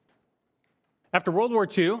After World War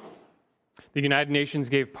II, the United Nations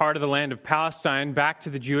gave part of the land of Palestine back to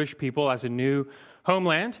the Jewish people as a new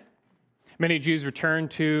homeland. Many Jews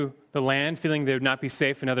returned to the land feeling they would not be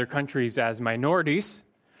safe in other countries as minorities.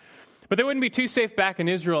 But they wouldn't be too safe back in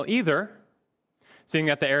Israel either, seeing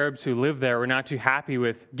that the Arabs who lived there were not too happy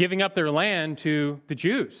with giving up their land to the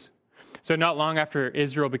Jews. So not long after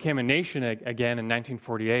Israel became a nation again in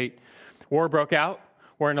 1948, war broke out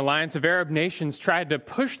where an alliance of Arab nations tried to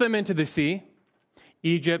push them into the sea.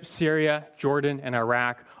 Egypt, Syria, Jordan, and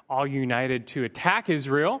Iraq all united to attack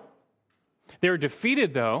Israel. They were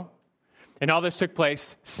defeated, though, and all this took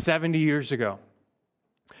place 70 years ago.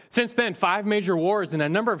 Since then, 5 major wars and a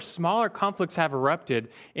number of smaller conflicts have erupted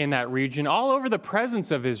in that region, all over the presence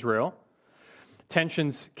of Israel.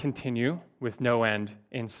 Tensions continue with no end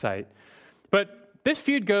in sight. But this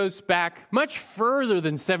feud goes back much further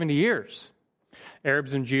than 70 years.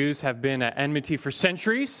 Arabs and Jews have been at enmity for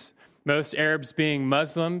centuries. Most Arabs being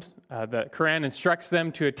Muslims, the Quran instructs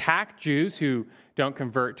them to attack Jews who don't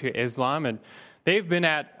convert to Islam, and they've been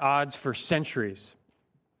at odds for centuries.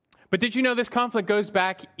 But did you know this conflict goes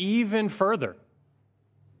back even further?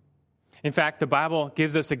 In fact, the Bible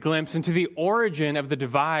gives us a glimpse into the origin of the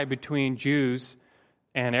divide between Jews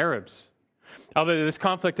and Arabs. Although this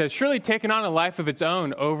conflict has surely taken on a life of its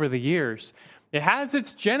own over the years, it has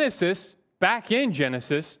its genesis back in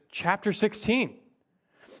Genesis chapter 16.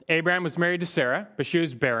 Abraham was married to Sarah, but she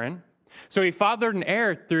was barren. So he fathered an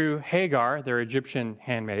heir through Hagar, their Egyptian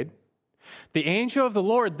handmaid. The angel of the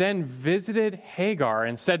Lord then visited Hagar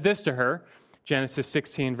and said this to her, Genesis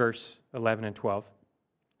 16, verse 11 and 12.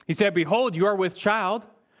 He said, "Behold, you are with child,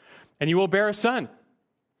 and you will bear a son,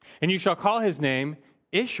 and you shall call his name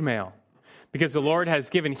Ishmael, because the Lord has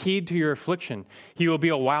given heed to your affliction. He will be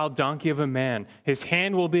a wild donkey of a man. His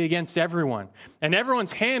hand will be against everyone, and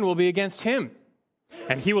everyone's hand will be against him.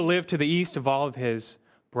 And he will live to the east of all of his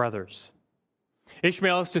brothers."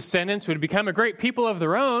 Ishmael's descendants would become a great people of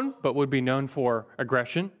their own, but would be known for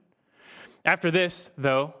aggression. After this,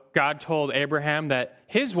 though, God told Abraham that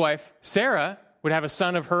his wife, Sarah, would have a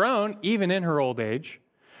son of her own, even in her old age.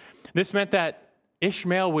 This meant that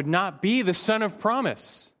Ishmael would not be the son of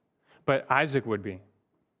promise, but Isaac would be.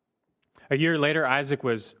 A year later, Isaac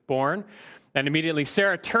was born, and immediately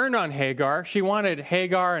Sarah turned on Hagar. She wanted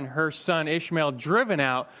Hagar and her son Ishmael driven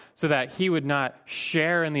out so that he would not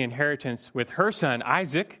share in the inheritance with her son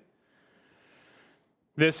Isaac.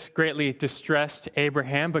 This greatly distressed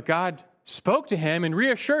Abraham, but God spoke to him and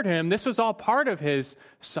reassured him this was all part of his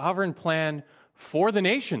sovereign plan for the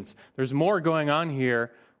nations. There's more going on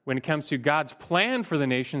here when it comes to God's plan for the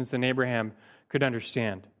nations than Abraham could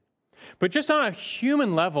understand. But just on a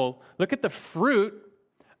human level, look at the fruit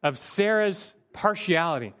of Sarah's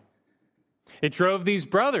partiality. It drove these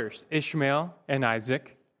brothers, Ishmael and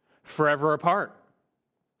Isaac, forever apart.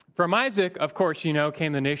 From Isaac, of course,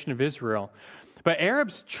 came the nation of Israel. But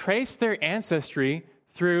Arabs traced their ancestry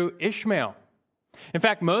through Ishmael. In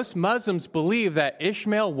fact, most Muslims believe that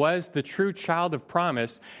Ishmael was the true child of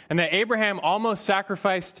promise and that Abraham almost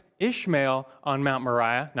sacrificed Ishmael on Mount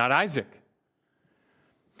Moriah, not Isaac.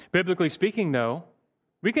 Biblically speaking, though,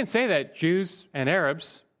 we can say that Jews and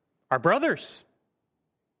Arabs are brothers.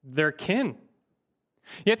 They're kin.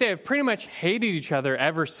 Yet they have pretty much hated each other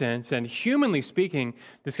ever since, and humanly speaking,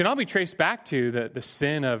 this can all be traced back to the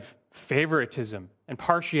sin of favoritism and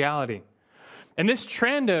partiality. And this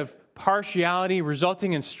trend of partiality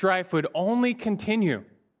resulting in strife would only continue.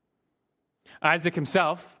 Isaac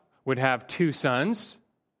himself would have 2 sons,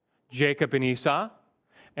 Jacob and Esau.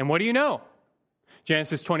 And what do you know?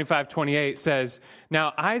 Genesis 25:28 says,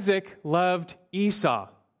 "Now Isaac loved Esau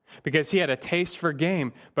because he had a taste for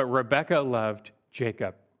game, but Rebekah loved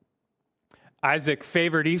Jacob." Isaac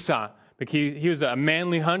favored Esau because he was a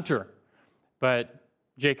manly hunter, but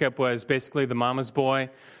Jacob was basically the mama's boy.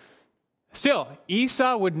 Still,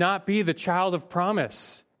 Esau would not be the child of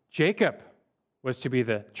promise. Jacob was to be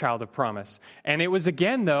the child of promise. And it was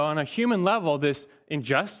again, though, on a human level, this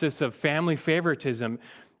injustice of family favoritism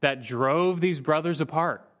that drove these brothers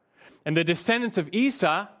apart. And the descendants of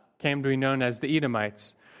Esau came to be known as the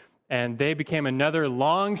Edomites, and they became another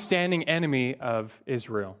long-standing enemy of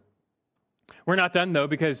Israel. We're not done, though,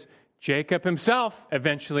 because Jacob himself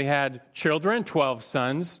eventually had children, 12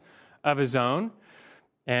 sons of his own,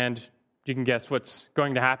 and you can guess what's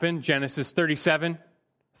going to happen. Genesis 37,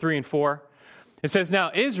 3 and 4. It says, "Now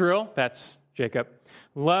Israel," that's Jacob,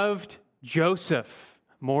 "loved Joseph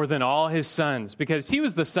more than all his sons, because he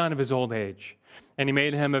was the son of his old age. And he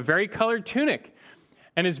made him a varicolored tunic.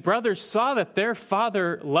 And his brothers saw that their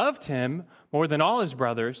father loved him more than all his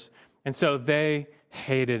brothers, and so they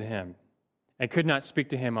hated him. and could not speak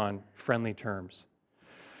to him on friendly terms.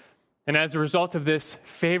 And as a result of this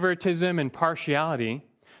favoritism and partiality,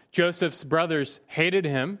 Joseph's brothers hated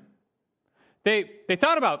him. They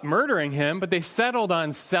thought about murdering him, but they settled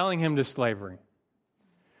on selling him to slavery.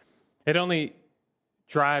 It only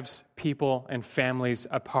drives people and families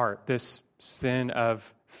apart, this sin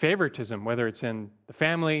of favoritism, whether it's in the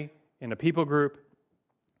family, in a people group.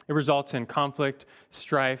 It results in conflict,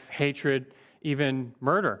 strife, hatred, even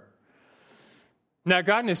murder. Now,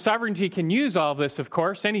 God in His sovereignty can use all of this, of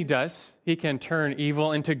course, and He does. He can turn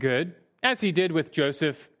evil into good, as He did with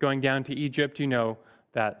Joseph going down to Egypt. You know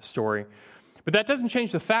that story. But that doesn't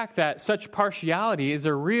change the fact that such partiality is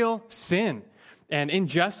a real sin and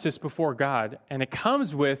injustice before God, and it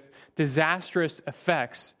comes with disastrous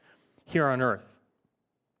effects here on earth.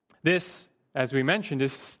 This, as we mentioned,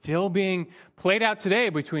 is still being played out today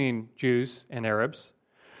between Jews and Arabs,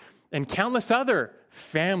 and countless other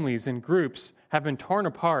families and groups have been torn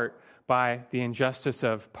apart by the injustice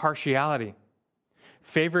of partiality.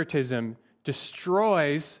 Favoritism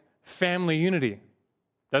destroys family unity,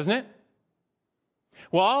 doesn't it?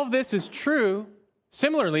 Well, all of this is true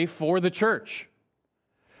similarly for the church.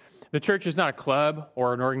 The church is not a club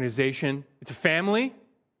or an organization. It's a family,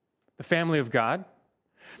 the family of God.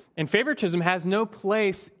 And favoritism has no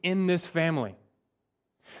place in this family.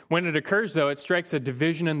 When it occurs, though, it strikes a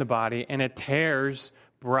division in the body and it tears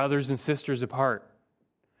brothers and sisters apart.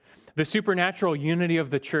 The supernatural unity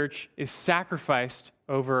of the church is sacrificed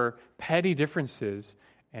over petty differences,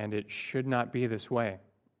 and it should not be this way.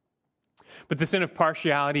 But the sin of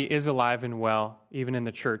partiality is alive and well, even in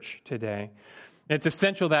the church today. It's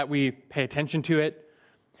essential that we pay attention to it,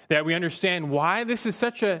 that we understand why this is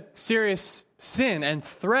such a serious sin and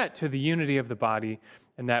threat to the unity of the body,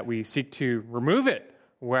 and that we seek to remove it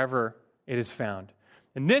wherever it is found.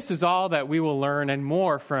 And this is all that we will learn and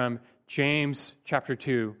more from James chapter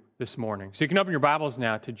 2 this morning. So you can open your Bibles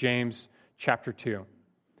now to James chapter 2.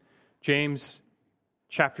 James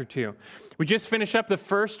chapter 2. We just finished up the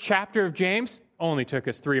first chapter of James. Only took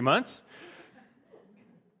us 3 months.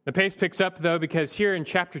 The pace picks up, though, because here in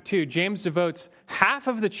chapter 2, James devotes half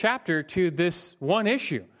of the chapter to this one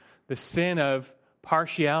issue, the sin of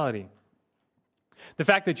partiality. The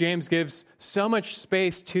fact that James gives so much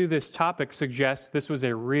space to this topic suggests this was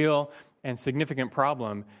a real and significant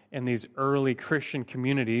problem in these early Christian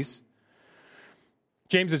communities.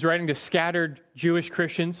 James is writing to scattered Jewish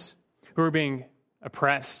Christians who were being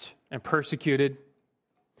oppressed and persecuted.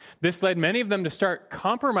 This led many of them to start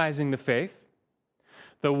compromising the faith.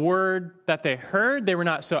 The word that they heard, they were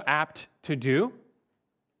not so apt to do.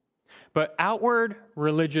 But outward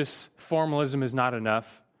religious formalism is not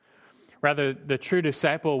enough. Rather, the true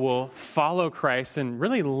disciple will follow Christ and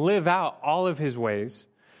really live out all of His ways.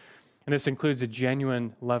 And this includes a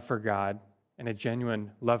genuine love for God and a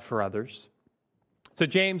genuine love for others. So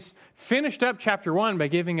James finished up chapter 1 by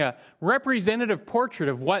giving a representative portrait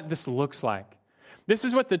of what this looks like. This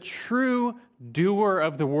is what the true doer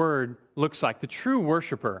of the word looks like, the true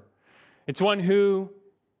worshiper. It's one who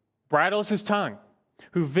bridles his tongue,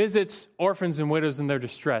 who visits orphans and widows in their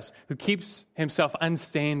distress, who keeps himself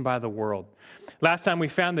unstained by the world. Last time we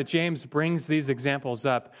found that James brings these examples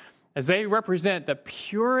up as they represent the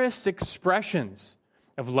purest expressions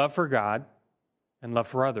of love for God and love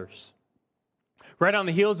for others. Right on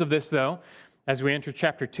the heels of this, though, as we enter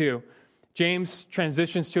chapter 2, James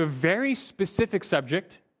transitions to a very specific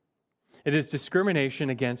subject. It is discrimination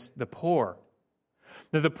against the poor.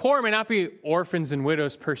 Now, the poor may not be orphans and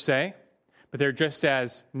widows per se, but they're just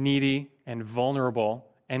as needy and vulnerable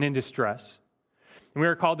and in distress. And we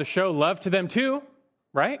are called to show love to them too,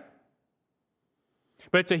 right?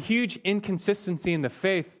 But it's a huge inconsistency in the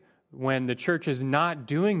faith when the church is not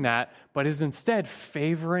doing that, but is instead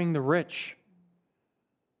favoring the rich,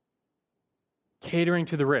 catering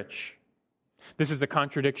to the rich. This is a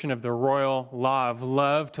contradiction of the royal law of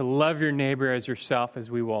love, to love your neighbor as yourself, as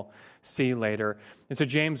we will see later. And so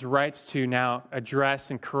James writes to now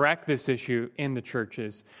address and correct this issue in the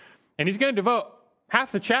churches. And he's going to devote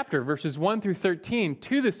half the chapter, verses 1 through 13,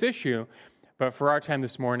 to this issue. But for our time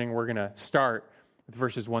this morning, we're going to start with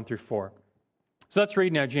verses 1 through 4. So let's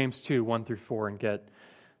read now James 2, 1 through 4, and get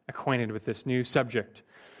acquainted with this new subject.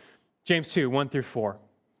 James 2, 1 through 4.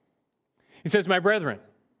 He says, "My brethren,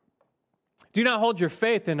 do not hold your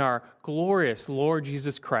faith in our glorious Lord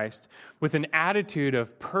Jesus Christ with an attitude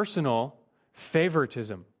of personal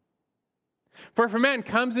favoritism. For if a man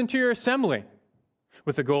comes into your assembly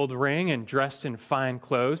with a gold ring and dressed in fine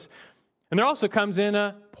clothes, and there also comes in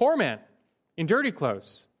a poor man in dirty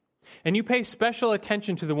clothes, and you pay special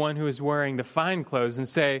attention to the one who is wearing the fine clothes and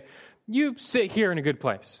say, 'You sit here in a good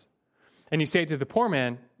place,' and you say to the poor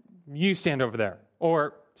man, you stand over there,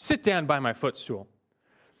 or sit down by my footstool?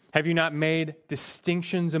 Have you not made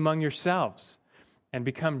distinctions among yourselves and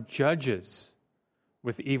become judges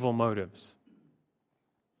with evil motives?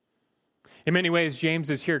 In many ways, James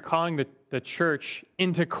is here calling the church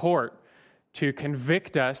into court to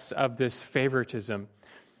convict us of this favoritism.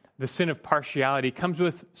 The sin of partiality comes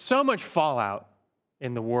with so much fallout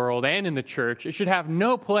in the world and in the church. It should have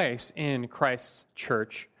no place in Christ's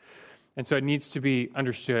church. And so it needs to be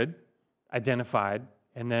understood, identified,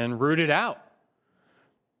 and then rooted out.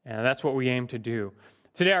 And that's what we aim to do.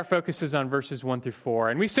 Today our focus is on verses 1 through 4.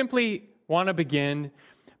 And we simply want to begin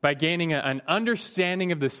by gaining an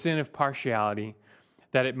understanding of the sin of partiality,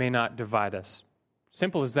 that it may not divide us.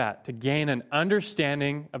 Simple as that, to gain an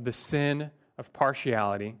understanding of the sin of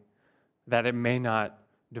partiality, that it may not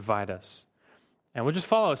divide us. And we'll just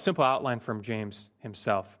follow a simple outline from James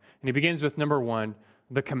himself. And he begins with number 1,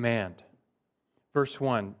 the command. Verse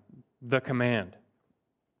 1, the command.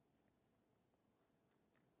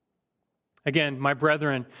 Again, my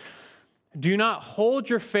brethren, do not hold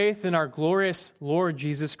your faith in our glorious Lord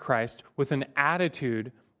Jesus Christ with an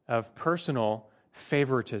attitude of personal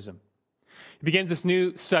favoritism. He begins this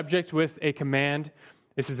new subject with a command.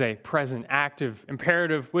 This is a present active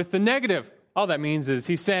imperative with the negative. All that means is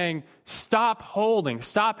he's saying, stop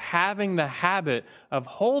having the habit of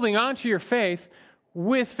holding on to your faith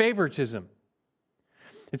with favoritism.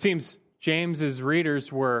 It seems James's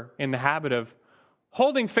readers were in the habit of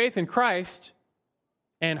holding faith in Christ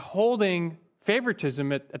and holding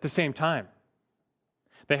favoritism at the same time.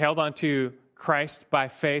 They held on to Christ by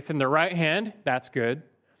faith in their right hand. That's good.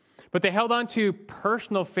 But they held on to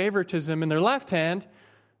personal favoritism in their left hand.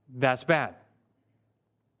 That's bad.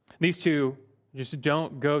 These two just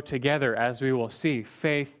don't go together, as we will see.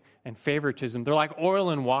 Faith and favoritism, they're like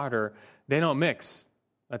oil and water. They don't mix.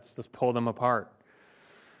 Let's pull them apart.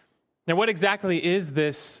 Now, what exactly is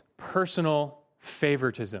this personal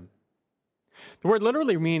favoritism? The word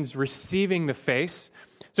literally means receiving the face.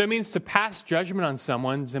 So it means to pass judgment on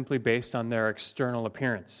someone simply based on their external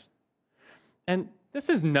appearance. And this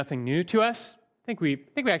is nothing new to us. I think we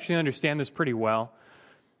actually understand this pretty well.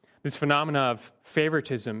 This phenomena of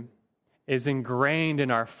favoritism is ingrained in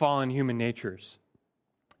our fallen human natures.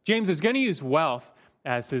 James is going to use wealth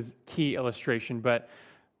as his key illustration, but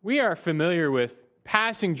we are familiar with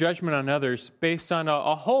passing judgment on others based on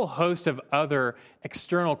a whole host of other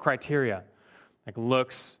external criteria, like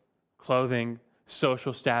looks, clothing,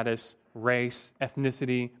 social status, race,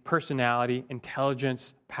 ethnicity, personality,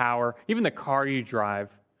 intelligence, power, even the car you drive.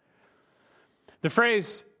 The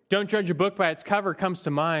phrase, don't judge a book by its cover, comes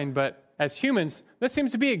to mind, but as humans, that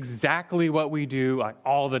seems to be exactly what we do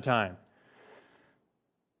all the time.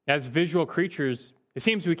 As visual creatures, it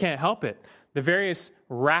seems we can't help it. The various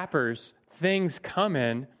wrappers things come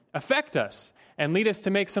in affect us and lead us to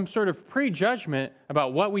make some sort of prejudgment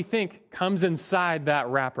about what we think comes inside that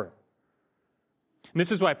wrapper. And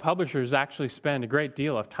this is why publishers actually spend a great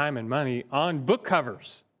deal of time and money on book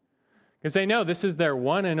covers, because they know this is their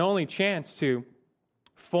one and only chance to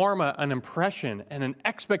form an impression and an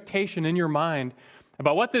expectation in your mind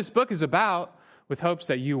about what this book is about, with hopes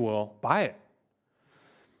that you will buy it.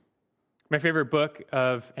 My favorite book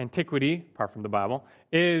of antiquity, apart from the Bible,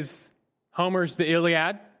 is Homer's The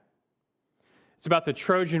Iliad. It's about the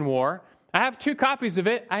Trojan War. I have 2 copies of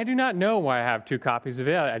it. I do not know why I have 2 copies of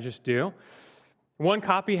it. I just do. One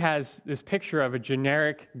copy has this picture of a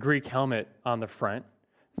generic Greek helmet on the front.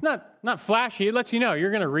 It's not flashy. It lets you know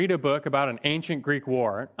you're going to read a book about an ancient Greek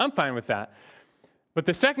war. I'm fine with that. But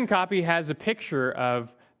the second copy has a picture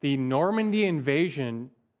of the Normandy invasion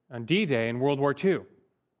on D-Day in World War II.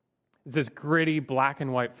 It's this gritty black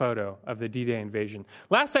and white photo of the D-Day invasion.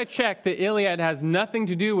 Last I checked, the Iliad has nothing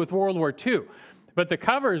to do with World War II. But the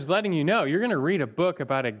cover is letting you know you're going to read a book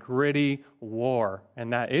about a gritty war.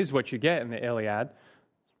 And that is what you get in the Iliad. That's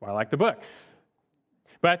why I like the book.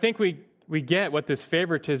 But I think we get what this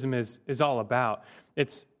favoritism is all about.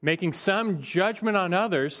 It's making some judgment on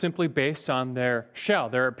others simply based on their shell,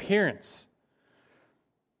 their appearance.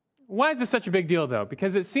 Why is this such a big deal, though?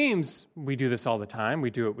 Because it seems we do this all the time. We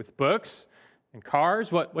do it with books and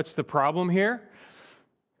cars. What's the problem here?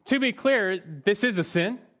 To be clear, this is a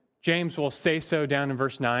sin. James will say so down in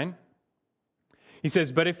verse 9. He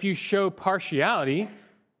says, but if you show partiality,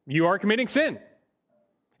 you are committing sin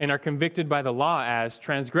and are convicted by the law as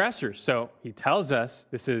transgressors. So he tells us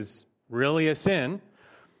this is really a sin.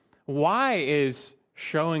 Why is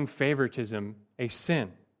showing favoritism a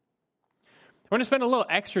sin? I want to spend a little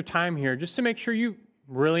extra time here just to make sure you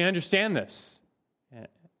really understand this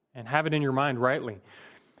and have it in your mind rightly.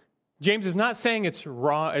 James is not saying it's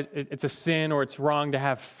wrong, it's a sin or it's wrong to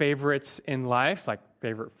have favorites in life, like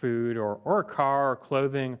favorite food or a car or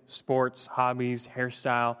clothing, sports, hobbies,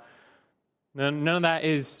 hairstyle. None of that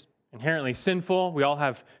is inherently sinful. We all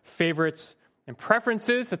have favorites and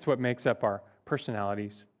preferences. That's what makes up our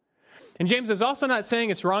personalities. And James is also not saying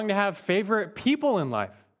it's wrong to have favorite people in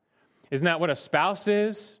life. Isn't that what a spouse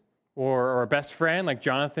is? Or a best friend, like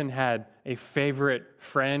Jonathan had a favorite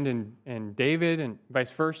friend in David and vice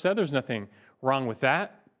versa. There's nothing wrong with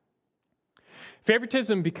that.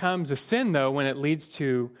 Favoritism becomes a sin, though, when it leads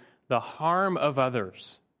to the harm of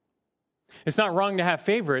others. It's not wrong to have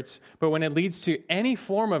favorites, but when it leads to any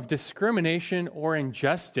form of discrimination or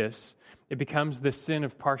injustice, it becomes the sin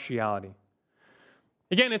of partiality.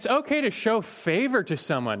 Again, it's okay to show favor to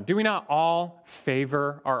someone. Do we not all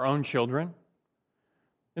favor our own children?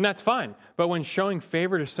 And that's fine. But when showing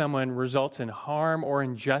favor to someone results in harm or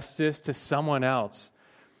injustice to someone else,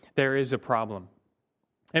 there is a problem.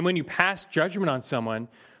 And when you pass judgment on someone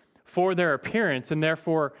for their appearance and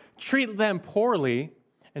therefore treat them poorly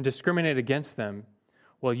and discriminate against them,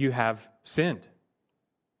 well, you have sinned.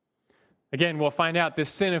 Again, we'll find out this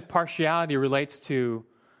sin of partiality relates to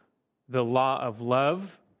the law of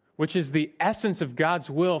love, which is the essence of God's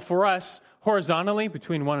will for us horizontally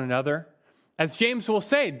between one another. As James will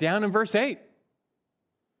say down in verse 8,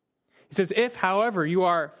 he says, if, however, you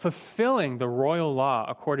are fulfilling the royal law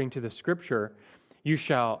according to the Scripture, you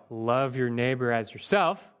shall love your neighbor as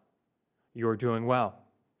yourself, you are doing well.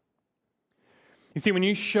 You see, when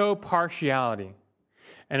you show partiality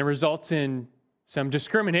and it results in some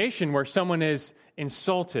discrimination where someone is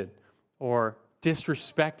insulted or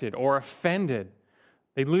disrespected or offended,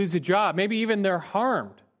 they lose a job, maybe even they're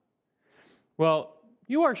harmed, well,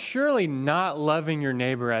 you are surely not loving your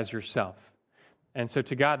neighbor as yourself. And so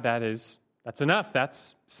to God, that's enough.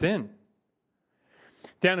 That's sin.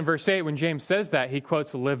 Down in verse 8, when James says that, he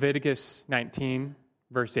quotes Leviticus 19,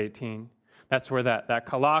 verse 18. That's where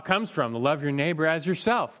that law comes from, to love your neighbor as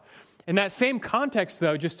yourself. In that same context,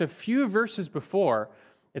 though, just a few verses before,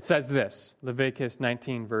 it says this, Leviticus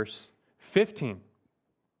 19, verse 15,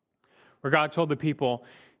 where God told the people,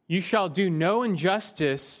 you shall do no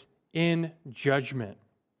injustice in judgment.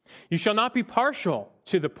 You shall not be partial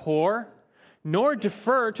to the poor, nor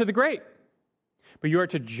defer to the great, but you are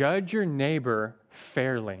to judge your neighbor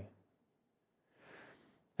fairly.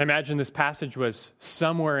 I imagine this passage was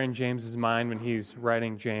somewhere in James's mind when he's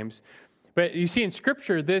writing James. But you see in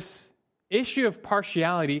Scripture, this issue of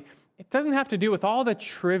partiality, it doesn't have to do with all the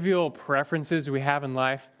trivial preferences we have in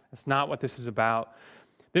life. That's not what this is about.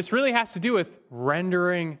 This really has to do with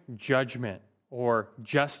rendering judgment or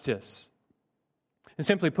justice. And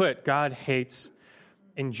simply put, God hates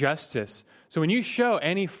injustice. So when you show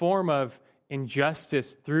any form of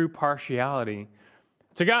injustice through partiality,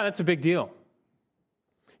 to God, that's a big deal.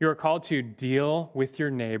 You are called to deal with your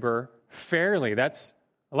neighbor fairly. That's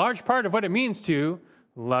a large part of what it means to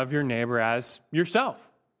love your neighbor as yourself.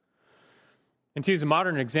 And to use a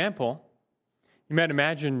modern example, you might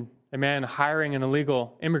imagine a man hiring an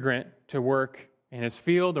illegal immigrant to work in his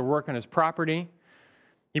field or work on his property.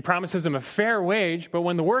 He promises him a fair wage, but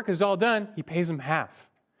when the work is all done, he pays him half.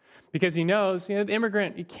 Because he knows, the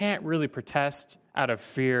immigrant, he can't really protest out of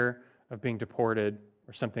fear of being deported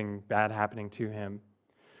or something bad happening to him.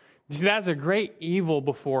 You see, that is a great evil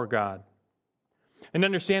before God. And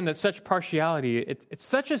understand that such partiality, it's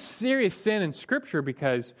such a serious sin in Scripture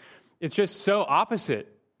because it's just so opposite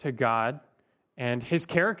to God and His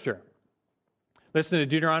character. Listen to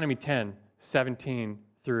Deuteronomy 10, 17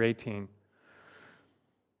 through 18.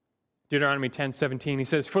 Deuteronomy 10:17, he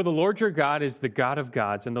says, for the Lord your God is the God of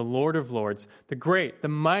gods and the Lord of lords, the great, the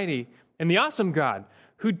mighty, and the awesome God,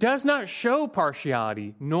 who does not show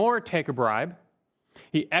partiality nor take a bribe.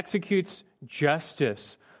 He executes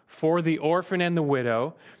justice for the orphan and the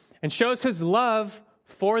widow and shows his love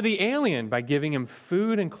for the alien by giving him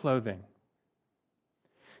food and clothing.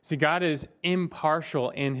 See, God is impartial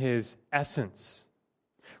in his essence.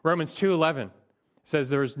 Romans 2:11 says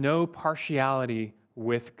there is no partiality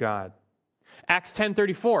with God. Acts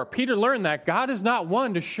 10:34, Peter learned that God is not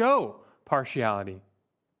one to show partiality.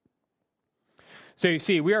 So you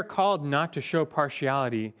see, we are called not to show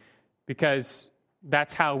partiality because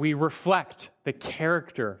that's how we reflect the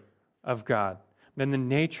character of God, then the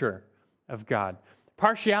nature of God.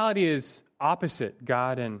 Partiality is opposite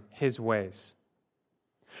God and His ways.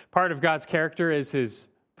 Part of God's character is His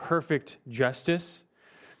perfect justice.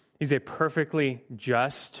 He's a perfectly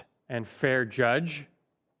just and fair judge.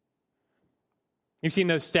 You've seen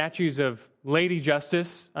those statues of Lady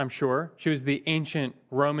Justice, I'm sure. She was the ancient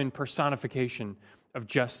Roman personification of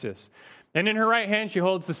justice. And in her right hand she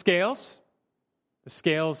holds the scales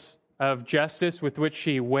of justice with which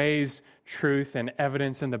she weighs truth and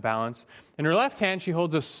evidence in the balance. In her left hand she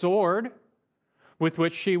holds a sword with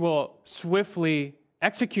which she will swiftly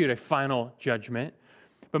execute a final judgment.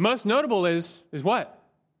 But most notable is what?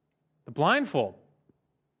 The blindfold,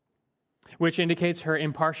 which indicates her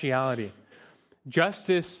impartiality.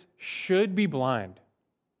 Justice should be blind,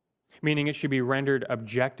 meaning it should be rendered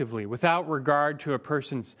objectively, without regard to a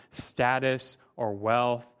person's status or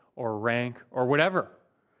wealth or rank or whatever.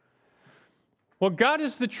 Well, God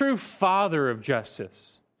is the true Father of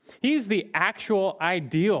justice. He's the actual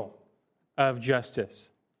ideal of justice,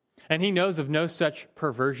 and He knows of no such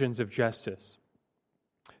perversions of justice.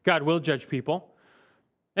 God will judge people,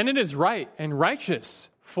 and it is right and righteous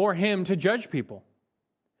for Him to judge people.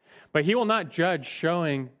 But He will not judge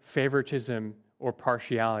showing favoritism or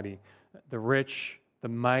partiality. The rich, the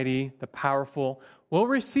mighty, the powerful will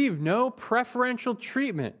receive no preferential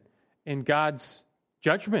treatment in God's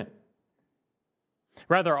judgment.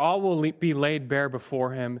 Rather, all will be laid bare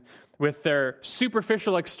before Him with their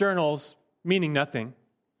superficial externals meaning nothing.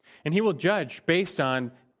 And He will judge based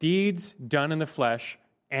on deeds done in the flesh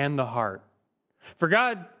and the heart. For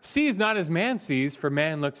God sees not as man sees, for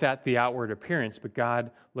man looks at the outward appearance, but God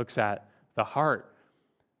looks at the heart.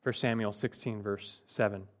 1 Samuel 16, verse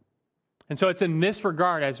 7. And so it's in this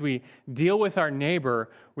regard, as we deal with our neighbor,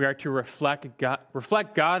 we are to reflect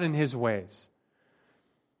God in His ways.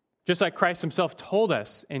 Just like Christ Himself told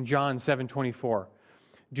us in John 7:24,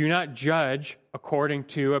 do not judge according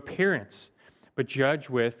to appearance, but judge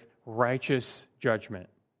with righteous judgment.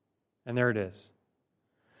 And there it is.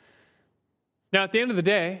 Now, at the end of the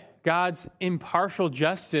day, God's impartial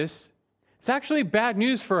justice is actually bad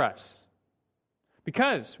news for us,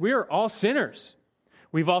 because we are all sinners.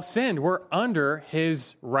 We've all sinned. We're under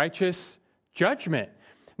His righteous judgment.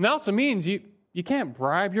 And that also means you can't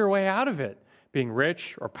bribe your way out of it. Being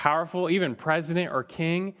rich or powerful, even president or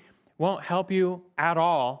king, won't help you at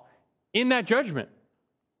all in that judgment.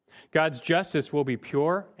 God's justice will be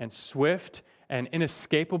pure and swift and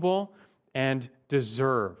inescapable and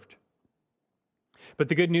deserved. But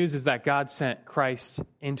the good news is that God sent Christ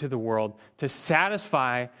into the world to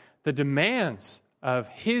satisfy the demands of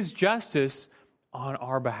His justice on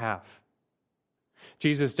our behalf.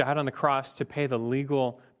 Jesus died on the cross to pay the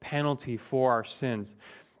legal penalty for our sins.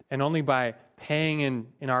 And only by paying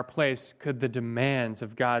in our place could the demands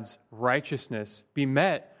of God's righteousness be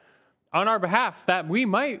met on our behalf, that we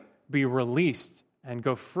might be released and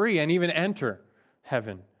go free and even enter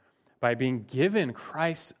heaven by being given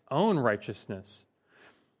Christ's own righteousness.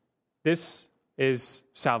 This is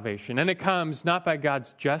salvation, and it comes not by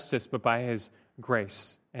God's justice, but by His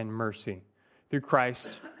grace and mercy through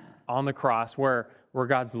Christ on the cross, where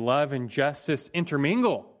God's love and justice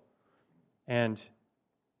intermingle and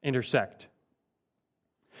intersect.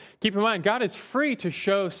 Keep in mind, God is free to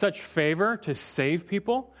show such favor to save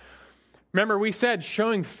people. Remember, we said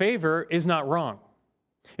showing favor is not wrong.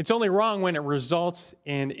 It's only wrong when it results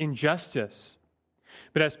in injustice.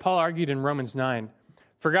 But as Paul argued in Romans 9,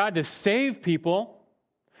 for God to save people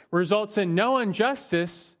results in no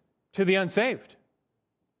injustice to the unsaved.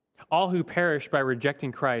 All who perish by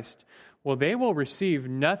rejecting Christ, well, they will receive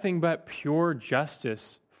nothing but pure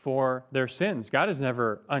justice for their sins. God is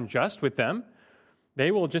never unjust with them.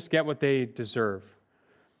 They will just get what they deserve.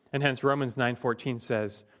 And hence Romans 9:14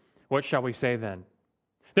 says, what shall we say then?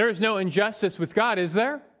 There is no injustice with God, is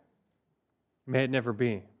there? May it never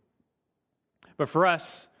be. But for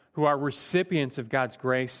us who are recipients of God's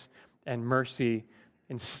grace and mercy,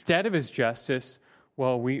 instead of His justice,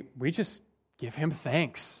 well, we just give Him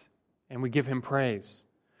thanks and we give Him praise.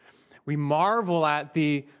 We marvel at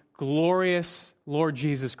the glorious Lord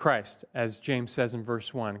Jesus Christ, as James says in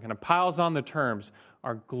verse 1. Kind of piles on the terms,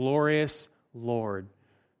 our glorious Lord,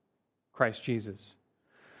 Christ Jesus.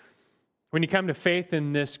 When you come to faith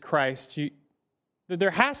in this Christ,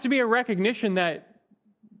 there has to be a recognition that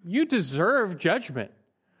you deserve judgment.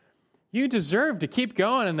 You deserve to keep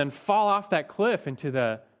going and then fall off that cliff into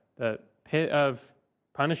the pit of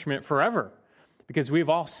punishment forever, because we've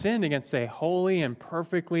all sinned against a holy and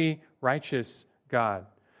perfectly righteous God.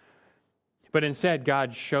 But instead,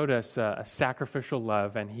 God showed us a sacrificial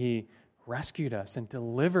love, and He rescued us and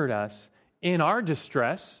delivered us in our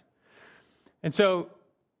distress. And so,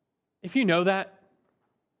 if you know that,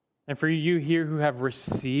 and for you here who have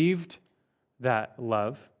received that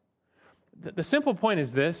love, the simple point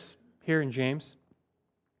is this here in James: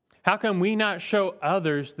 how can we not show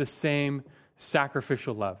others the same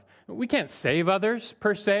sacrificial love? We can't save others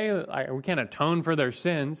per se. We can't atone for their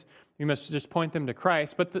sins. We must just point them to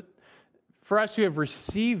Christ. But for us who have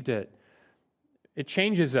received it, it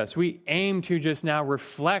changes us. We aim to just now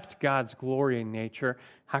reflect God's glory in nature.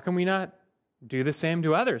 How can we not do the same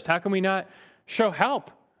to others? How can we not show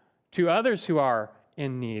help to others who are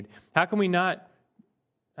in need? How can we not,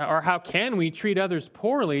 or how can we treat others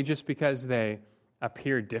poorly just because they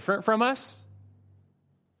appear different from us?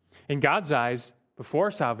 In God's eyes,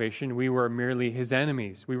 before salvation, we were merely his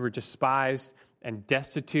enemies. We were despised and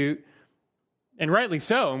destitute, and rightly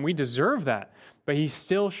so, and we deserve that. But he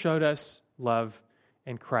still showed us love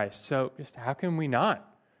in Christ. So just how can we not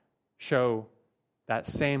show that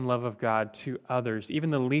same love of God to others, even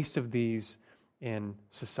the least of these in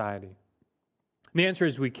society? And the answer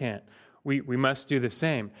is we can't. We must do the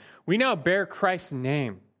same. We now bear Christ's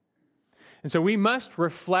name. And so we must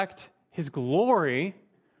reflect his glory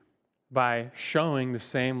by showing the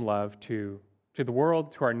same love to the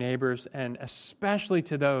world, to our neighbors, and especially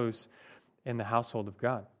to those in the household of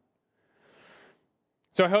God.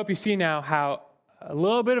 So I hope you see now how a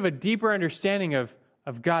little bit of a deeper understanding of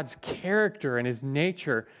God's character and his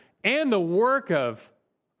nature and the work of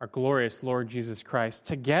our glorious Lord Jesus Christ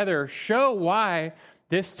together show why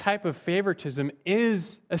this type of favoritism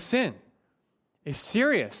is a sin, a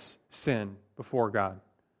serious sin before God.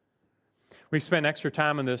 We spent extra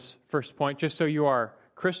time on this first point just so you are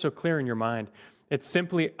crystal clear in your mind. It's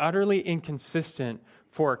simply utterly inconsistent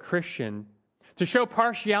for a Christian to show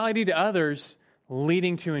partiality to others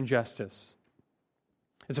leading to injustice.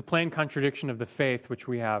 It's a plain contradiction of the faith which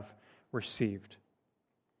we have received.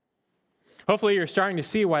 Hopefully you're starting to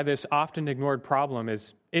see why this often ignored problem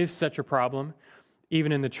is such a problem,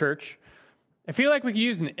 even in the church. I feel like we could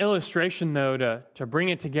use an illustration, though, to bring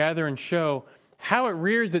it together and show how it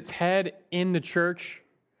rears its head in the church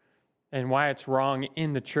and why it's wrong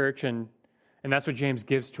in the church, and that's what James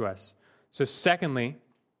gives to us. So secondly,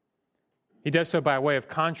 he does so by way of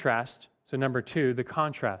contrast. So number 2, the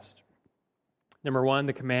contrast. Number 1,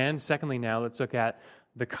 the command. Secondly, now let's look at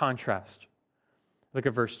the contrast. Look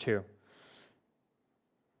at verse 2.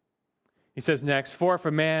 He says next, "For if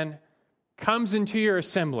a man comes into your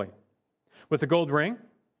assembly with a gold ring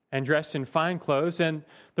and dressed in fine clothes, and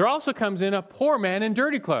there also comes in a poor man in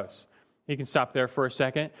dirty clothes." You can stop there for a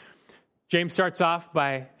second. James starts off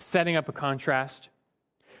by setting up a contrast.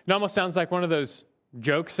 It almost sounds like one of those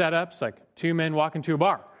joke setups, like 2 men walk into a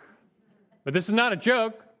bar. But this is not a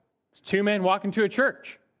joke. It's 2 men walking to a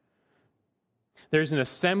church. There's an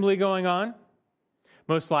assembly going on.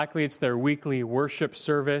 Most likely it's their weekly worship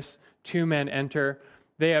service. 2 men enter.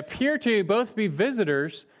 They appear to both be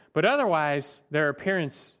visitors, but otherwise their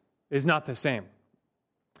appearance is not the same.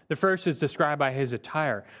 The first is described by his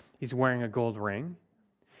attire. He's wearing a gold ring.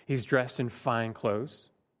 He's dressed in fine clothes.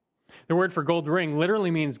 The word for gold ring literally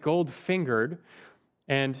means gold-fingered,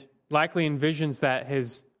 and likely envisions that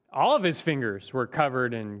all of his fingers were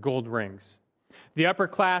covered in gold rings. The upper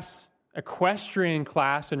class, equestrian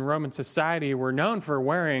class in Roman society were known for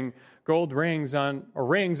wearing gold rings on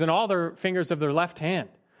all their fingers of their left hand.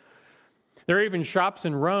 There are even shops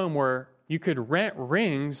in Rome where you could rent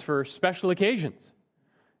rings for special occasions.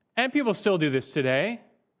 And people still do this today.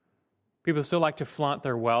 People still like to flaunt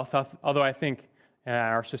their wealth, although I think in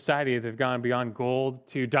our society they've gone beyond gold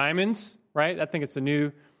to diamonds, right? I think it's a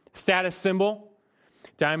new status symbol.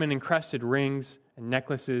 Diamond-encrusted rings and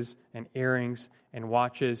necklaces and earrings and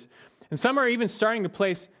watches. And some are even starting to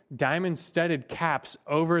place diamond-studded caps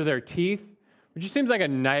over their teeth, which just seems like a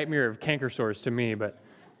nightmare of canker sores to me. But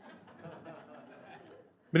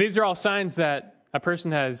these are all signs that a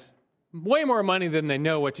person has way more money than they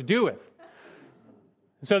know what to do with.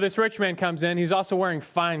 So this rich man comes in. He's also wearing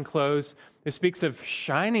fine clothes. This speaks of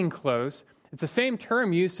shining clothes. It's the same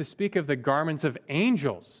term used to speak of the garments of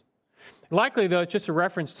angels. Likely, though, it's just a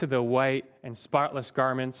reference to the white and spotless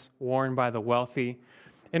garments worn by the wealthy.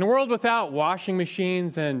 In a world without washing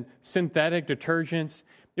machines and synthetic detergents,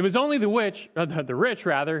 it was only the rich,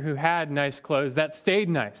 who had nice clothes that stayed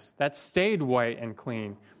nice, that stayed white and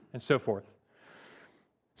clean, and so forth.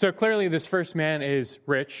 So clearly, this first man is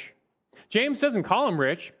rich. James doesn't call him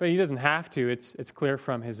rich, but he doesn't have to. It's clear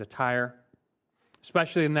from his attire.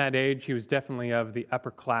 Especially in that age, he was definitely of the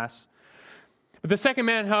upper class. But the second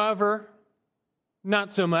man, however,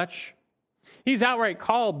 not so much. He's outright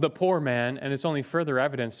called the poor man, and it's only further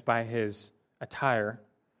evidenced by his attire,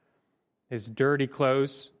 his dirty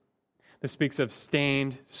clothes. This speaks of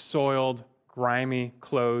stained, soiled, grimy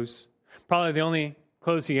clothes. Probably the only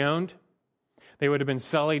clothes he owned. They would have been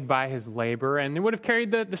sullied by his labor, and they would have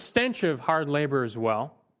carried the stench of hard labor as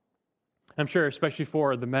well. I'm sure, especially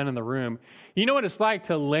for the men in the room. You know what it's like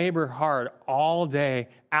to labor hard all day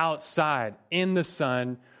outside, in the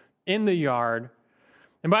sun, in the yard.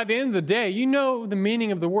 And by the end of the day, you know the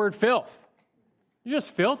meaning of the word filth. You're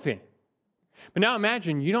just filthy. But now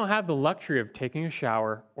imagine you don't have the luxury of taking a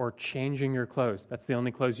shower or changing your clothes. That's the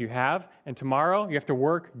only clothes you have. And tomorrow you have to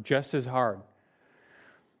work just as hard.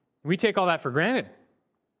 We take all that for granted.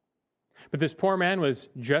 But this poor man was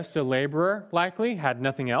just a laborer, likely, had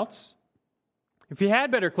nothing else. If he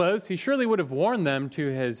had better clothes, he surely would have worn them to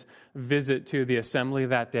his visit to the assembly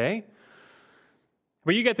that day.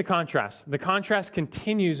 But you get the contrast. The contrast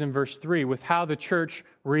continues in verse 3 with how the church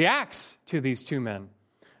reacts to these two men.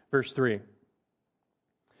 Verse 3.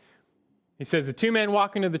 He says, the two men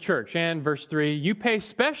walk into the church. And verse 3, you pay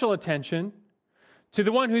special attention to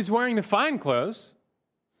the one who's wearing the fine clothes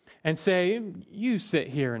and say, you sit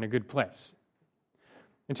here in a good place.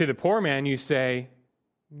 And to the poor man, you say,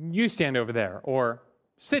 you stand over there, or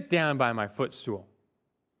sit down by my footstool.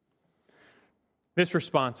 This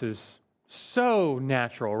response is so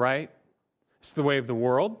natural, right? It's the way of the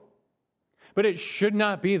world. But it should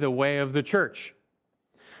not be the way of the church.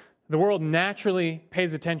 The world naturally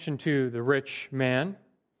pays attention to the rich man,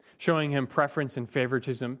 showing him preference and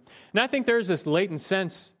favoritism. And I think there's this latent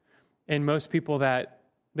sense in most people that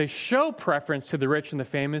they show preference to the rich and the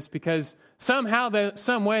famous because somehow,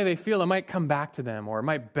 some way they feel it might come back to them or it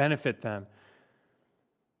might benefit them.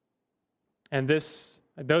 And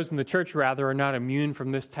those in the church, rather, are not immune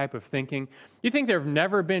from this type of thinking. You think there have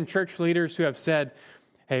never been church leaders who have said,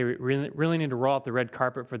 hey, we really need to roll out the red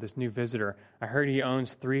carpet for this new visitor. I heard he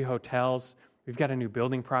owns 3 hotels. We've got a new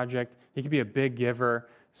building project. He could be a big giver,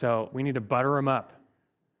 so we need to butter him up.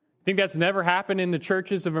 Think that's never happened in the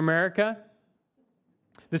churches of America?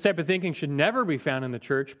 This type of thinking should never be found in the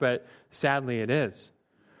church, but sadly it is.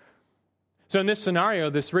 So in this scenario,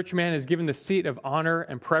 this rich man is given the seat of honor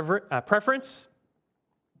and preference.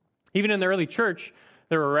 Even in the early church,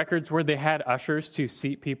 there were records where they had ushers to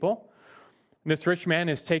seat people. This rich man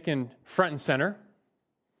is taken front and center.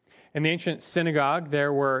 In the ancient synagogue,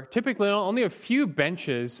 there were typically only a few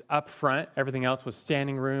benches up front. Everything else was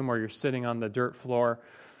standing room or you're sitting on the dirt floor.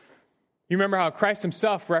 You remember how Christ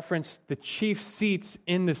himself referenced the chief seats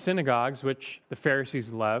in the synagogues, which the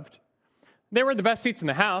Pharisees loved. They were the best seats in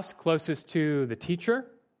the house, closest to the teacher.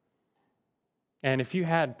 And if you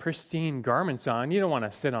had pristine garments on, you don't want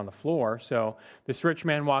to sit on the floor. So this rich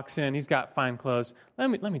man walks in, he's got fine clothes. Let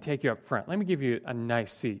me take you up front. Let me give you a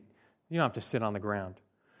nice seat. You don't have to sit on the ground.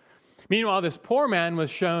 Meanwhile, this poor man was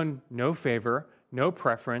shown no favor, no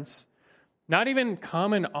preference, not even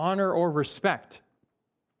common honor or respect.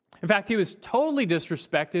 In fact, he was totally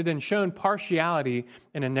disrespected and shown partiality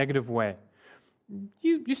in a negative way.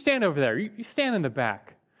 You stand over there. You stand in the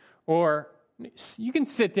back. Or you can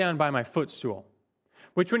sit down by my footstool.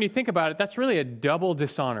 Which, when you think about it, that's really a double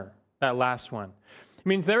dishonor, that last one. It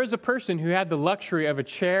means there is a person who had the luxury of a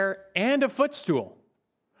chair and a footstool.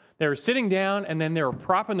 They were sitting down, and then they were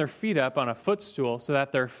propping their feet up on a footstool so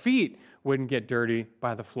that their feet wouldn't get dirty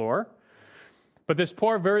by the floor. But this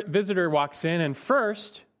poor visitor walks in, and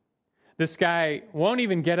first, this guy won't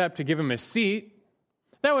even get up to give him a seat.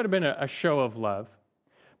 That would have been a show of love.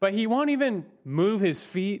 But he won't even move his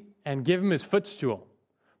feet and give him his footstool,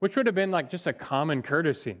 which would have been like just a common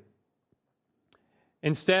courtesy.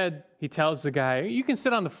 Instead, he tells the guy, you can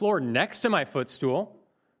sit on the floor next to my footstool.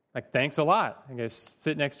 Like, thanks a lot. I guess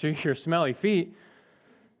sit next to your smelly feet.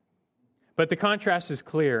 But the contrast is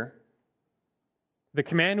clear. The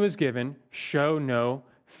command was given, show no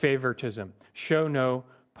favoritism, show no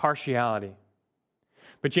partiality.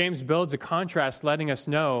 But James builds a contrast letting us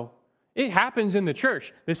know it happens in the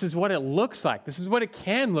church. This is what it looks like. This is what it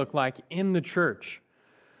can look like in the church.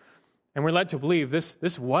 And we're led to believe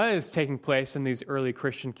this was taking place in these early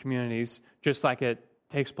Christian communities, just like it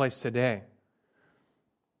takes place today.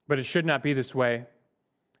 But it should not be this way.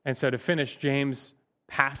 And so to finish, James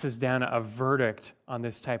passes down a verdict on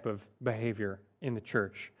this type of behavior in the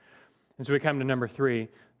church. And so we come to number 3,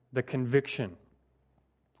 the conviction.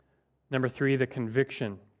 Number 3, the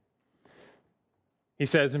conviction. He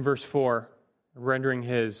says in verse 4, rendering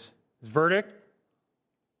his verdict,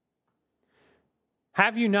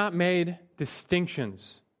 have you not made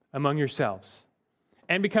distinctions among yourselves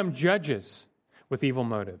and become judges with evil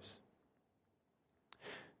motives?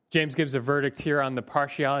 James gives a verdict here on the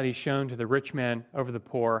partiality shown to the rich man over the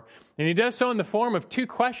poor. And he does so in the form of 2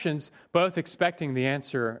 questions, both expecting the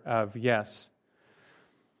answer of yes.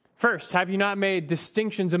 First, have you not made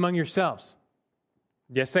distinctions among yourselves?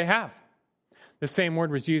 Yes, they have. The same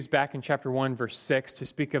word was used back in chapter 1, verse 6, to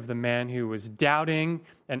speak of the man who was doubting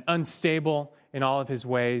and unstable in all of his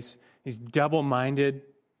ways. He's double-minded.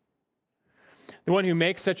 The one who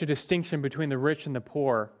makes such a distinction between the rich and the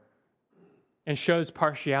poor and shows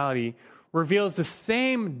partiality reveals the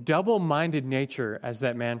same double-minded nature as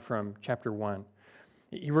that man from chapter 1.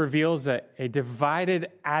 he reveals a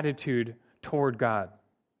divided attitude toward God.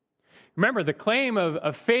 Remember, the claim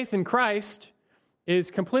of faith in Christ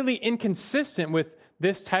is completely inconsistent with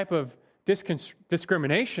this type of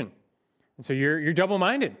discrimination. And so you're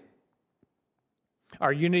double-minded.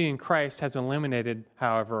 Our unity in Christ has eliminated,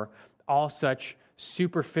 however, all such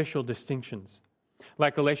superficial distinctions.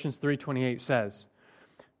 Like Galatians 3:28 says,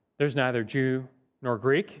 there's neither Jew nor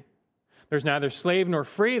Greek, there's neither slave nor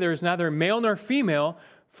free, there's neither male nor female,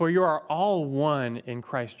 for you are all one in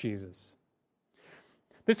Christ Jesus.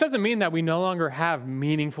 This doesn't mean that we no longer have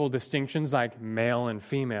meaningful distinctions like male and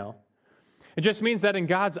female. It just means that in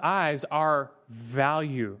God's eyes, our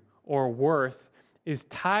value or worth is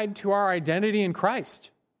tied to our identity in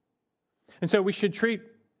Christ. And so we should treat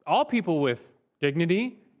all people with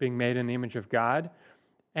dignity, being made in the image of God,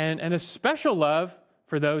 and a special love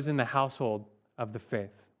for those in the household of the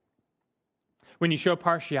faith. When you show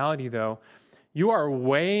partiality, though, you are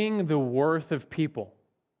weighing the worth of people.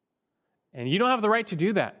 And you don't have the right to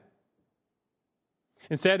do that.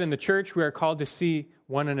 Instead, in the church, we are called to see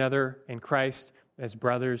one another in Christ as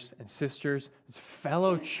brothers and sisters, as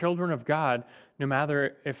fellow children of God, no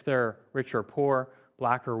matter if they're rich or poor,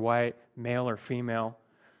 black or white, male or female.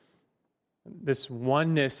 This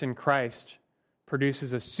oneness in Christ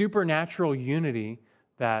produces a supernatural unity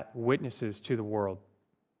that witnesses to the world.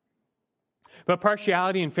 But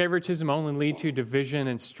partiality and favoritism only lead to division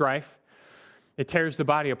and strife. It tears the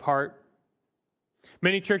body apart.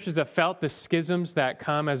 Many churches have felt the schisms that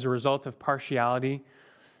come as a result of partiality.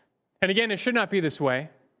 And again, it should not be this way.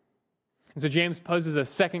 And so James poses a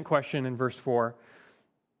second question in verse 4.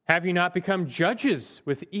 Have you not become judges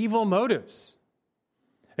with evil motives?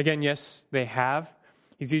 Again, yes, they have.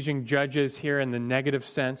 He's using judges here in the negative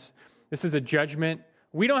sense. This is a judgment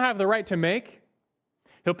we don't have the right to make.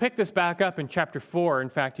 He'll pick this back up in chapter 4. In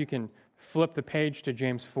fact, you can flip the page to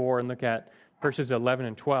James 4 and look at verses 11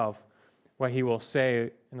 and 12, what he will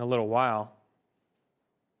say in a little while.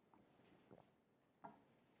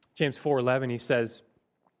 James 4:11, he says,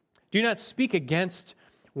 do not speak against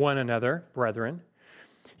one another, brethren.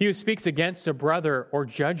 He who speaks against a brother or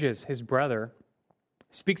judges his brother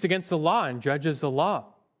speaks against the law and judges the law.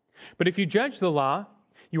 But if you judge the law,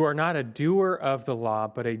 you are not a doer of the law,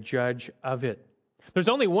 but a judge of it. There's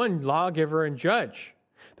only one lawgiver and judge,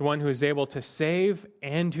 the one who is able to save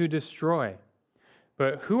and to destroy.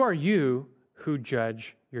 But who are you who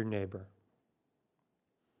judge your neighbor?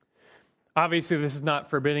 Obviously, this is not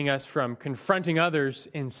forbidding us from confronting others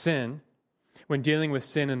in sin. When dealing with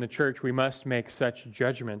sin in the church, we must make such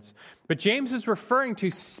judgments. But James is referring to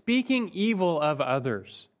speaking evil of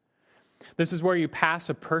others. This is where you pass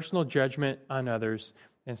a personal judgment on others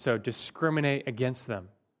and so discriminate against them,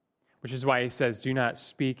 which is why he says, do not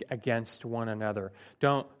speak against one another.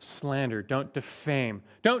 Don't slander, don't defame,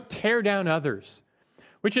 don't tear down others,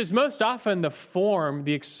 which is most often the form,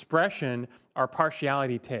 the expression our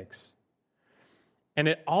partiality takes. And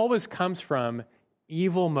it always comes from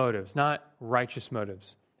evil motives, not righteous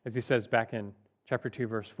motives, as he says back in chapter 2,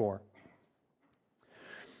 verse 4.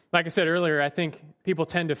 Like I said earlier, I think people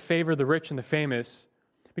tend to favor the rich and the famous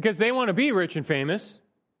because they want to be rich and famous.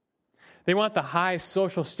 They want the high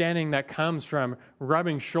social standing that comes from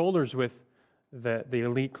rubbing shoulders with the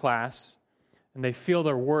elite class, and they feel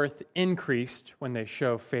their worth increased when they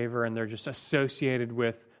show favor and they're just associated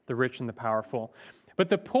with the rich and the powerful. But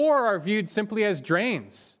the poor are viewed simply as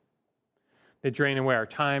drains. They drain away our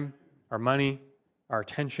time, our money, our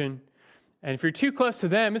attention. And if you're too close to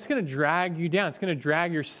them, it's going to drag you down. It's going to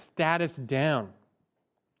drag your status down.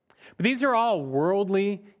 But these are all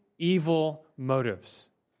worldly, evil motives,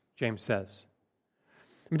 James says.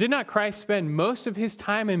 Did not Christ spend most of his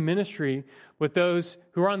time in ministry with those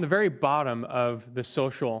who are on the very bottom of the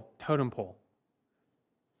social totem pole?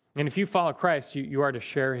 And if you follow Christ, you are to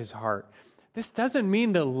share his heart. This doesn't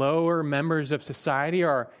mean the lower members of society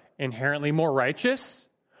are inherently more righteous,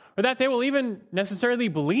 or that they will even necessarily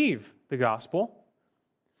believe the gospel.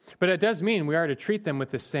 But it does mean we are to treat them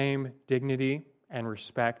with the same dignity and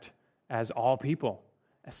respect as all people,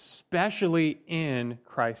 especially in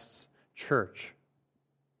Christ's church.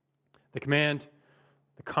 The command,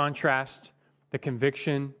 the contrast, the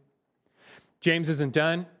conviction. James isn't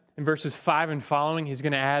done. In verses 5 and following, he's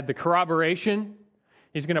going to add the corroboration.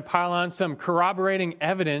 He's going to pile on some corroborating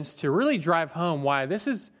evidence to really drive home why this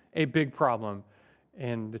is a big problem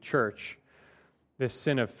in the church, this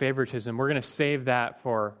sin of favoritism. We're going to save that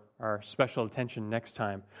for our special attention next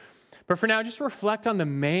time. But for now, just reflect on the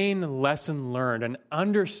main lesson learned, an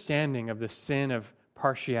understanding of the sin of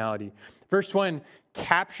partiality. Verse 1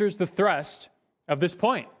 captures the thrust of this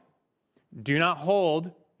point. Do not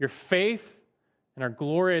hold your faith and our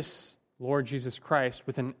glorious Lord Jesus Christ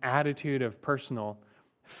with an attitude of personal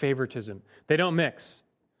favoritism. They don't mix.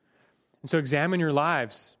 And so examine your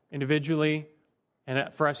lives individually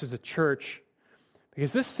and for us as a church,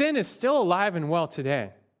 because this sin is still alive and well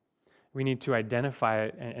today. We need to identify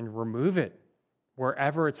it and remove it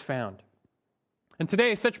wherever it's found. And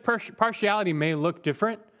today, such partiality may look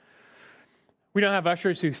different. We don't have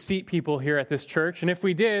ushers who seat people here at this church, and if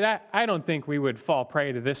we did, I don't think we would fall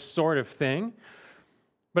prey to this sort of thing.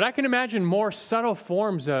 But I can imagine more subtle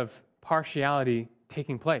forms of partiality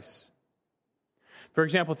taking place. For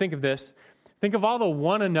example, think of this. Think of all the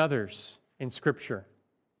one another's in Scripture.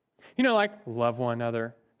 Like love one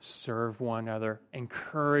another, serve one another,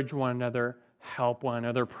 encourage one another, help one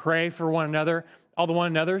another, pray for one another, all the one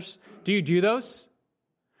another's. Do you do those?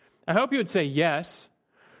 I hope you would say yes,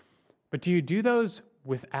 but do you do those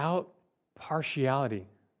without partiality?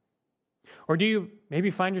 Or do you maybe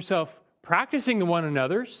find yourself practicing the one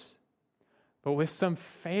another's, but with some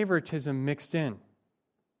favoritism mixed in?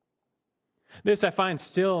 This, I find,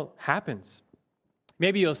 still happens.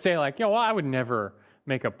 Maybe you'll say well, I would never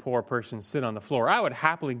make a poor person sit on the floor. I would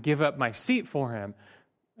happily give up my seat for him.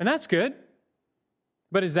 And that's good.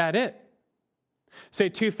 But is that it? Say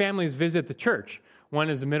two families visit the church. One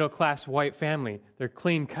is a middle-class white family. They're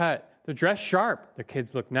clean cut. They're dressed sharp. Their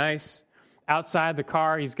kids look nice. Outside the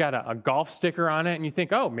car, he's got a golf sticker on it, and you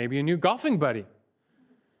think, oh, maybe a new golfing buddy.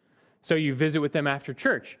 So you visit with them after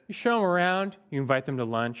church. You show them around. You invite them to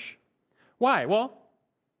lunch. Why? Well,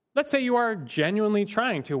 let's say you are genuinely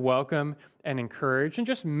trying to welcome and encourage and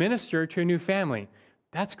just minister to a new family.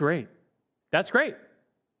 That's great. That's great.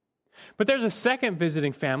 But there's a second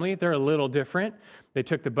visiting family. They're a little different. They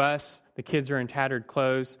took the bus. The kids are in tattered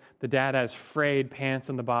clothes. The dad has frayed pants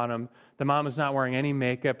on the bottom. The mom is not wearing any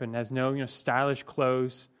makeup and has no stylish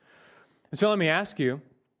clothes. And so let me ask you,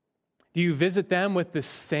 do you visit them with the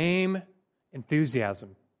same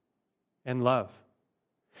enthusiasm and love?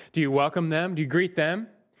 Do you welcome them? Do you greet them?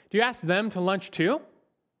 Do you ask them to lunch too?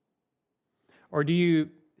 Or do you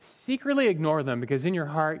secretly ignore them because in your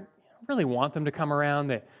heart, you don't really want them to come around?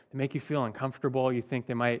 They make you feel uncomfortable. You think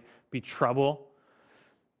they might be trouble.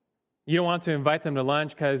 You don't want to invite them to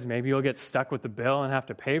lunch because maybe you'll get stuck with the bill and have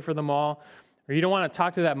to pay for them all. Or you don't want to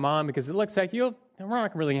talk to that mom because it looks like we're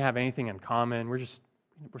not really going to have anything in common. We're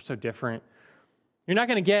so different. You're not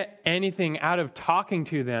going to get anything out of talking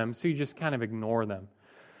to them, so you just kind of ignore them.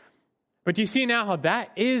 But do you see now how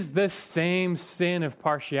that is the same sin of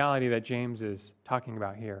partiality that James is talking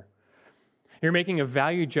about here? You're making a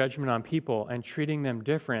value judgment on people and treating them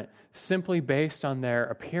different simply based on their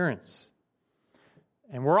appearance.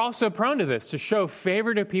 And we're also prone to this, to show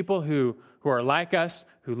favor to people who are like us,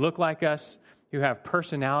 who look like us, who have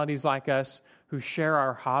personalities like us, who share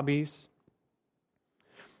our hobbies.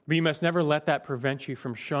 But you must never let that prevent you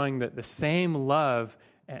from showing the same love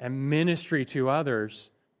and ministry to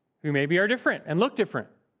others who maybe are different and look different.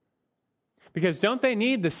 Because don't they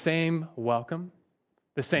need the same welcome,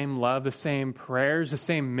 the same love, the same prayers, the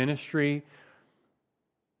same ministry,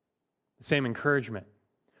 the same encouragement?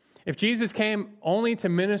 If Jesus came only to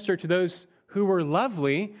minister to those who were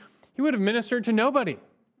lovely, he would have ministered to nobody.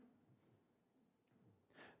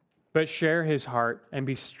 But share his heart and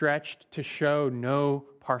be stretched to show no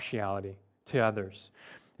partiality to others.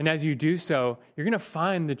 And as you do so, you're going to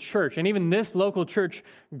find the church, and even this local church,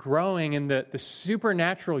 growing in the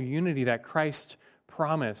supernatural unity that Christ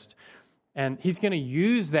promised. And he's going to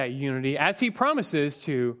use that unity, as he promises,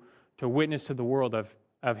 to witness to the world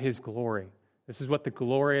of his glory. This is what the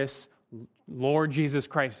glorious Lord Jesus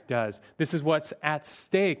Christ does. This is what's at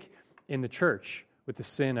stake in the church with the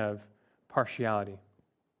sin of partiality.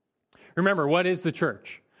 Remember, what is the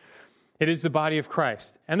church? It is the body of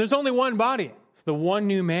Christ. And there's only one body. It's the one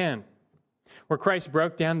new man, where Christ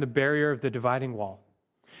broke down the barrier of the dividing wall.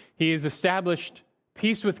 He has established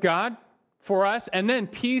peace with God for us, and then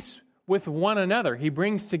peace with one another. He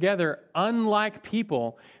brings together unlike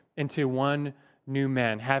people into one new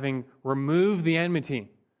man, having removed the enmity,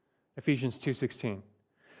 Ephesians 2:16.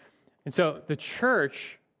 And so the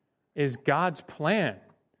church is God's plan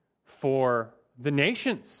for the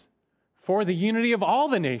nations, for the unity of all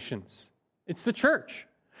the nations. It's the church.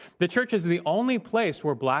 The church is the only place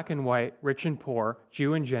where black and white, rich and poor,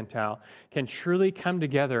 Jew and Gentile can truly come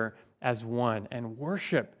together as one and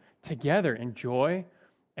worship together in joy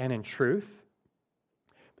and in truth.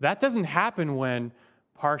 But that doesn't happen when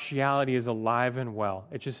partiality is alive and well.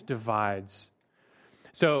 It just divides.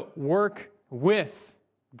 So work with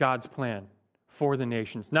God's plan for the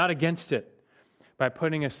nations, not against it, by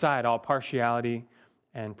putting aside all partiality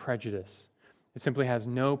and prejudice. It simply has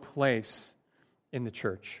no place in the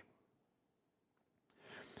church.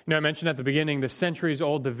 I mentioned at the beginning the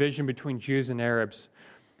centuries-old division between Jews and Arabs,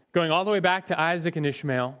 going all the way back to Isaac and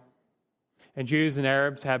Ishmael. And Jews and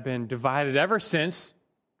Arabs have been divided ever since,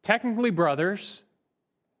 technically brothers.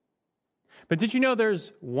 But did you know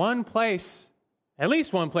there's one place, at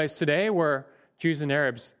least one place today, where Jews and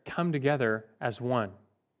Arabs come together as one?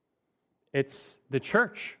 It's the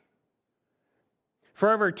church.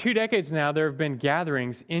 For over 2 decades now, there have been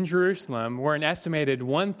gatherings in Jerusalem where an estimated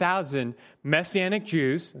 1,000 Messianic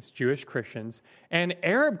Jews, that's Jewish Christians, and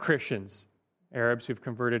Arab Christians, Arabs who've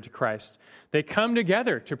converted to Christ, they come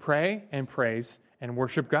together to pray and praise and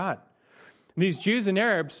worship God. These Jews and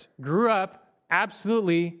Arabs grew up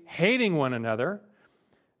absolutely hating one another,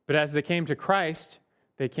 but as they came to Christ,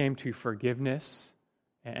 they came to forgiveness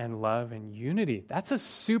and love and unity. That's a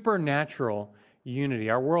supernatural unity.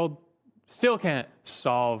 Our world still can't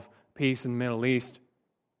solve peace in the Middle East.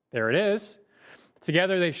 There it is.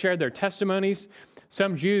 Together they shared their testimonies.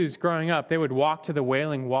 Some Jews growing up, they would walk to the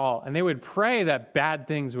Wailing Wall and they would pray that bad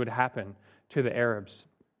things would happen to the Arabs.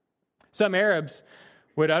 Some Arabs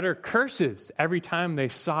would utter curses every time they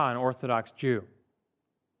saw an Orthodox Jew.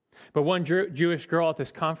 But one Jewish girl at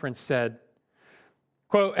this conference said,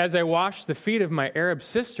 quote, "As I washed the feet of my Arab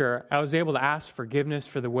sister, I was able to ask forgiveness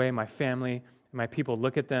for the way my family and my people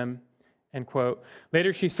look at them." End quote.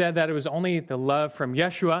 Later she said that it was only the love from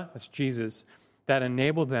Yeshua, that's Jesus, that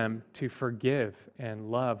enabled them to forgive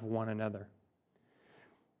and love one another.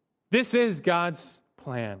 This is God's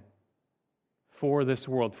plan for this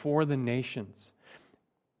world, for the nations.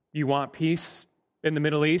 You want peace in the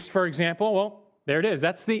Middle East, for example? Well, there it is.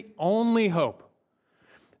 That's the only hope.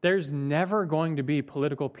 There's never going to be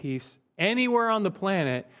political peace anywhere on the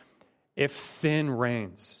planet if sin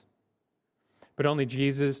reigns. But only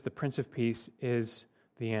Jesus, the Prince of Peace, is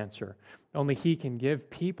the answer. Only He can give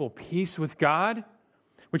people peace with God,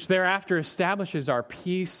 which thereafter establishes our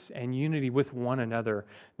peace and unity with one another.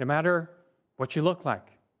 No matter what you look like,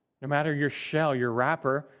 no matter your shell, your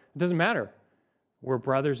wrapper, it doesn't matter. We're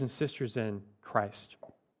brothers and sisters in Christ.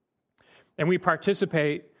 And we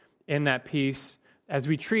participate in that peace as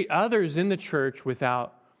we treat others in the church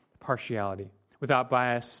without partiality, without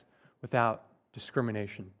bias, without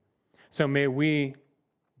discrimination. So may we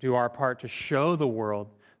do our part to show the world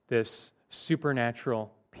this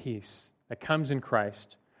supernatural peace that comes in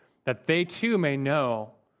Christ, that they too may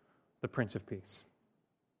know the Prince of Peace.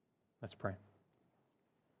 Let's pray.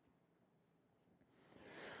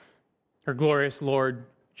 Our glorious Lord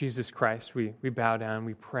Jesus Christ, we bow down,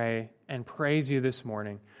 we pray and praise you this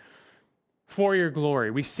morning for your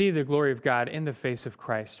glory. We see the glory of God in the face of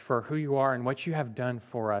Christ for who you are and what you have done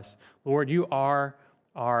for us. Lord, you are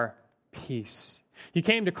our peace. You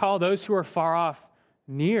came to call those who are far off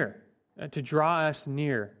near, to draw us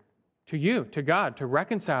near to you, to God, to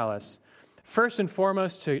reconcile us. First and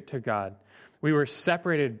foremost to God. We were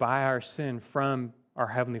separated by our sin from our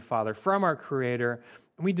Heavenly Father, from our Creator,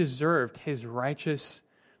 and we deserved His righteous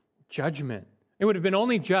judgment. It would have been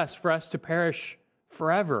only just for us to perish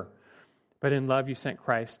forever. But in love, you sent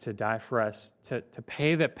Christ to die for us, to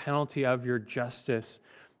pay the penalty of your justice,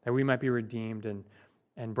 that we might be redeemed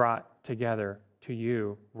and brought together to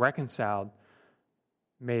you, reconciled,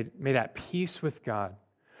 made at peace with God.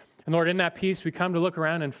 And Lord, in that peace, we come to look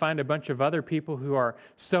around and find a bunch of other people who are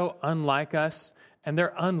so unlike us, and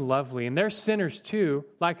they're unlovely, and they're sinners too,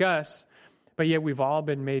 like us, but yet we've all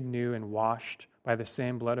been made new and washed by the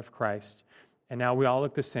same blood of Christ, and now we all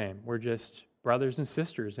look the same. We're just brothers and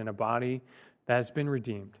sisters in a body that has been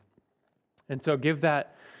redeemed. And so give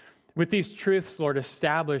that, with these truths, Lord,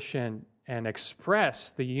 establish and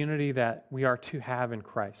express the unity that we are to have in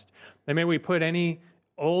Christ. And may we put any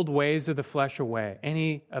old ways of the flesh away,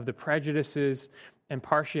 any of the prejudices and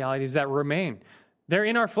partialities that remain. They're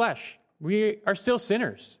in our flesh. We are still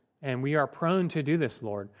sinners, and we are prone to do this,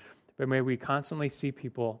 Lord. But may we constantly see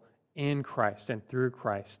people in Christ and through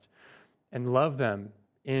Christ, and love them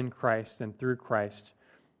in Christ and through Christ,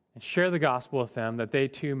 and share the gospel with them, that they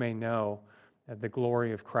too may know the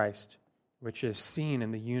glory of Christ, which is seen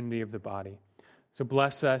in the unity of the body. So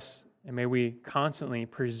bless us, and may we constantly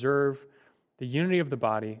preserve the unity of the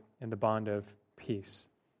body and the bond of peace.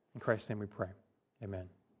 In Christ's name we pray. Amen.